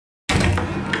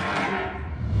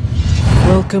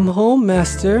Welcome home,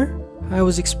 Master. I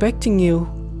was expecting you.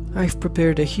 I've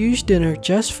prepared a huge dinner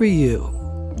just for you.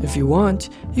 If you want,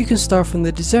 you can start from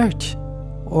the dessert.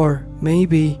 Or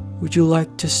maybe, would you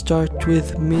like to start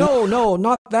with me? No,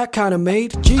 not that kind of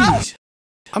maid. Jeez.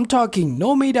 I'm talking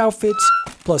no maid outfits,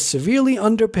 plus severely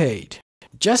underpaid.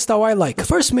 Just how I like. The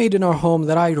first maid in our home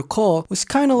that I recall was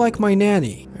kinda like my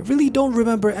nanny. I really don't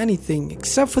remember anything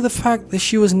except for the fact that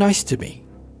she was nice to me.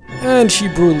 And she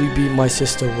brutally beat my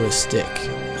sister with a stick.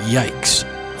 Yikes.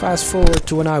 Fast forward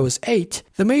to when I was 8,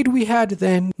 the maid we had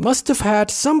then must have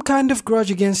had some kind of grudge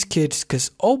against kids,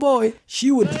 cause oh boy, she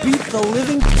would beat the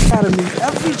living out of me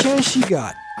every chance she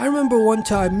got. I remember one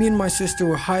time me and my sister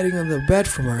were hiding under the bed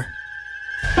from her,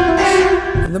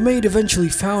 and the maid eventually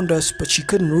found us, but she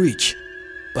couldn't reach.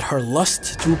 But her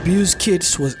lust to abuse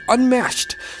kids was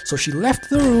unmatched, so she left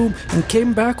the room and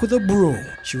came back with a broom.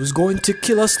 She was going to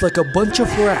kill us like a bunch of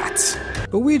rats.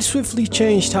 But we'd swiftly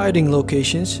changed hiding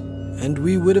locations, and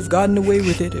we would have gotten away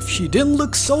with it if she didn't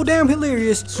look so damn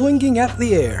hilarious swinging at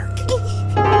the air.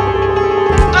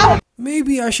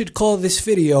 Maybe I should call this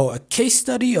video a case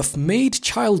study of maid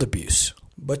child abuse.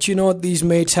 But you know what these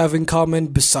maids have in common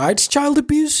besides child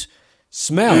abuse?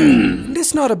 Smell. And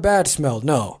it's not a bad smell,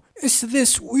 no. It's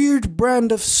this weird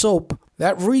brand of soap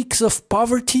that reeks of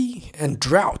poverty and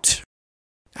drought.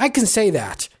 I can say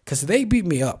that, cause they beat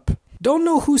me up. Don't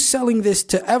know who's selling this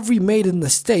to every maid in the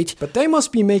state, but they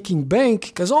must be making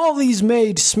bank, cause all these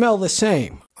maids smell the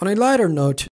same. On a lighter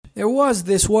note, there was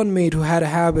this one maid who had a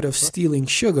habit of stealing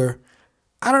sugar.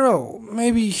 I don't know,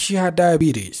 maybe she had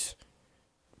diabetes.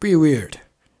 Pretty weird.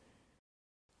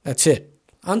 That's it.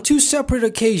 On 2 separate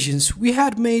occasions, we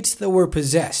had maids that were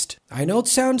possessed. I know it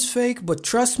sounds fake, but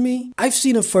trust me, I've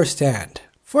seen it firsthand.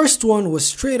 First one was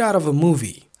straight out of a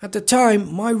movie. At the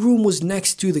time, my room was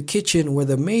next to the kitchen where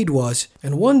the maid was,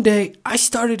 and one day, I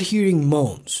started hearing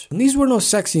moans. And these were no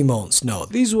sexy moans, no.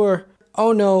 These were,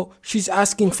 oh no, she's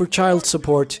asking for child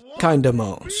support, kinda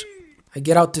moans. I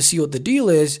get out to see what the deal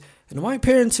is, and my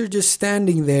parents are just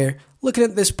standing there, looking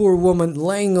at this poor woman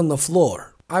laying on the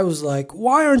floor. I was like,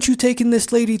 why aren't you taking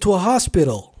this lady to a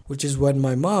hospital? Which is when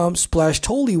my mom splashed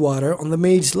holy water on the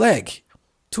maid's leg.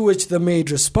 To which the maid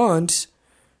responds,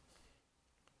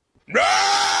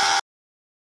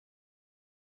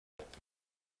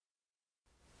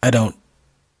 I don't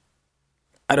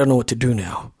know what to do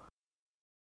now.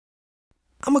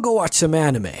 I'm gonna go watch some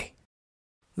anime.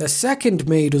 The second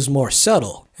maid was more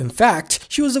subtle. In fact,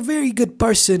 she was a very good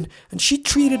person and she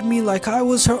treated me like I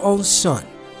was her own son.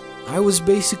 I was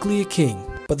basically a king.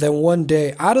 But then one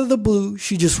day, out of the blue,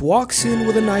 she just walks in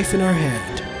with a knife in her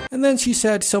hand. And then she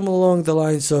said something along the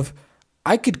lines of,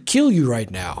 I could kill you right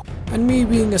now. And me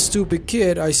being a stupid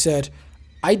kid, I said,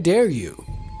 I dare you.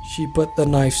 She put the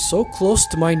knife so close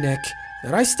to my neck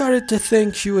that I started to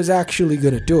think she was actually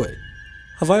gonna do it.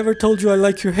 Have I ever told you I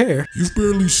like your hair? You've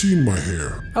barely seen my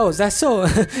hair. Oh, is that so?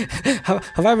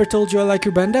 have I ever told you I like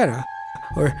your bandana?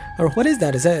 Or what is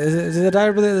that? Is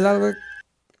that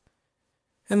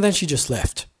And then she just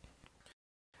left.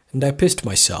 And I pissed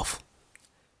myself.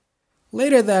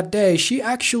 Later that day, she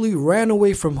actually ran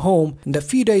away from home, and a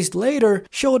few days later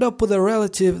showed up with a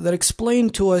relative that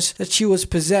explained to us that she was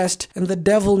possessed and the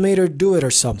devil made her do it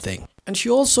or something. And she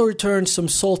also returned some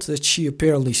salt that she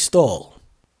apparently stole.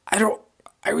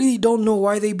 I really don't know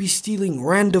why they be stealing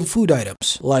random food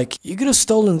items. Like, you could have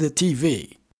stolen the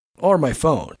TV, or my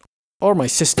phone, or my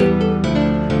sister.